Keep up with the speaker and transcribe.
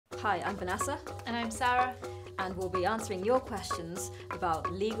Hi, I'm Vanessa. And I'm Sarah. And we'll be answering your questions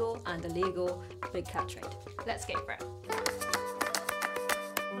about legal and illegal big cat trade. Let's go for it.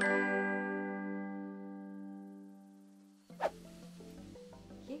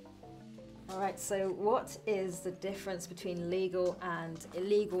 Alright, so what is the difference between legal and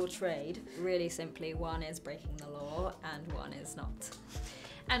illegal trade? Really simply, one is breaking the law and one is not.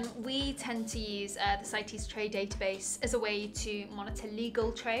 And we tend to use the CITES trade database as a way to monitor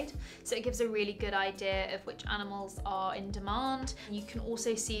legal trade. So it gives a really good idea of which animals are in demand. You can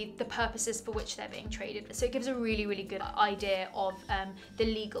also see the purposes for which they're being traded. So it gives a really good idea of the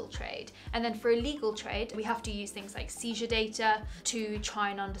legal trade. And then for illegal trade, we have to use things like seizure data to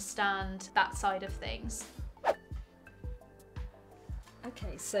try and understand that side of things.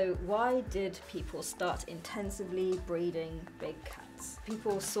 Okay, so why did people start intensively breeding big cats?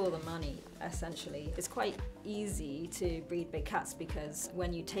 People saw the money, essentially. It's quite easy to breed big cats because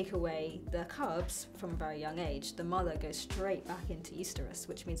when you take away the cubs from a very young age, the mother goes straight back into oestrus,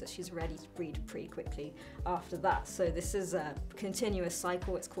 which means that she's ready to breed pretty quickly after that. So this is a continuous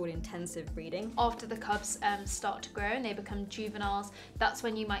cycle. It's called intensive breeding. After the cubs start to grow and they become juveniles, that's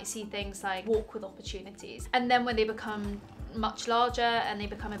when you might see things like walk with opportunities. And then when they become much larger and they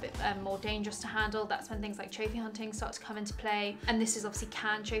become a bit more dangerous to handle, that's when things like trophy hunting start to come into play. And this is obviously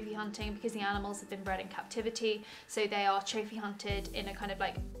canned trophy hunting because the animals have been bred in captivity, so they are trophy hunted in a kind of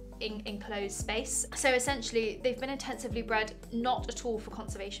like enclosed space. So essentially they've been intensively bred not at all for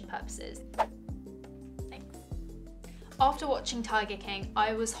conservation purposes. After watching Tiger King,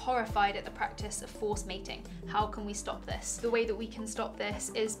 I was horrified at the practice of forced mating. How can we stop this? The way that we can stop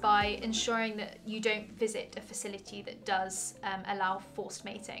this is by ensuring that you don't visit a facility that does allow forced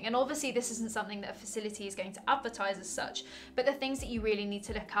mating. And obviously this isn't something that a facility is going to advertise as such, but the things that you really need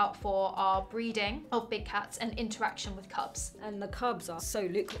to look out for are breeding of big cats and interaction with cubs. And the cubs are so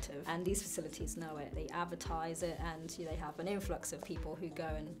lucrative, and these facilities know it. They advertise it, and they have an influx of people who go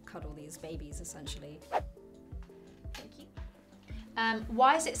and cuddle these babies, essentially.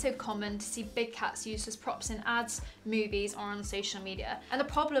 Why is it so common to see big cats used as props in ads, movies, or on social media? And the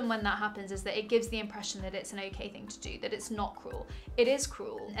problem when that happens is that it gives the impression that it's an okay thing to do, that it's not cruel. It is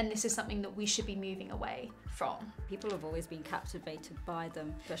cruel, and this is something that we should be moving away from. People have always been captivated by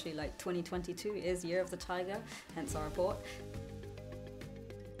them, especially like 2022 is Year of the Tiger, hence our report.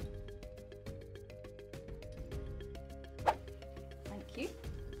 Thank you.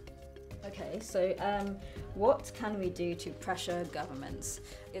 Okay, so what can we do to pressure governments?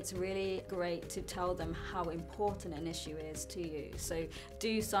 It's really great to tell them how important an issue is to you. So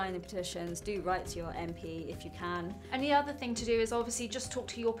do sign the petitions, do write to your MP if you can. And the other thing to do is obviously just talk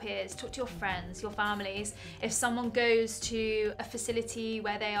to your peers, talk to your friends, your families. If someone goes to a facility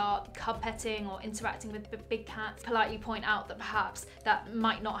where they are cub petting or interacting with big cats, politely point out that perhaps that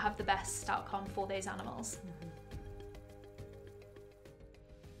might not have the best outcome for those animals. Mm-hmm.